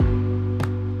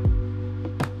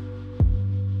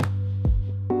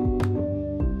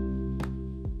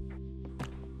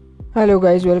Hello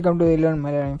guys, welcome to the Learn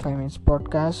Malayalam in 5 Minutes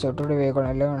podcast. So today we are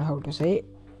gonna learn how to say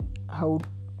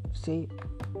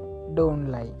don't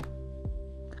lie.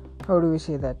 How do we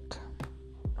say that?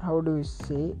 How do we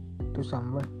say to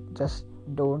someone just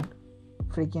don't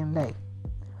freaking lie?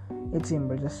 It's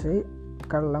simple, just say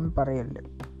kallam parayallu.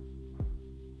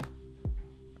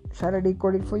 Shall I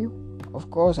decode it for you?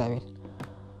 Of course I will.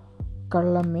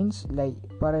 Kallam means lie,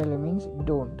 parayallu means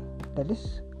don't. That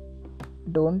is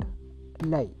don't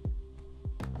lie.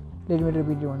 Let me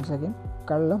repeat it once again.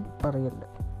 Kallam parayallu.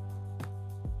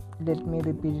 Let me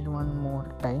repeat it one more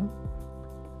time.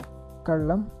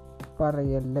 Kallam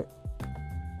parayallu.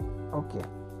 Okay,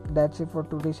 that's it for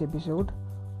today's episode.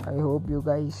 I hope you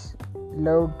guys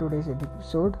loved today's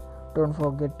episode. Don't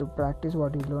forget to practice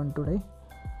what you learned today.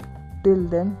 Till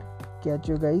then, catch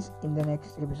you guys in the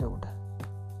next episode.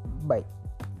 Bye.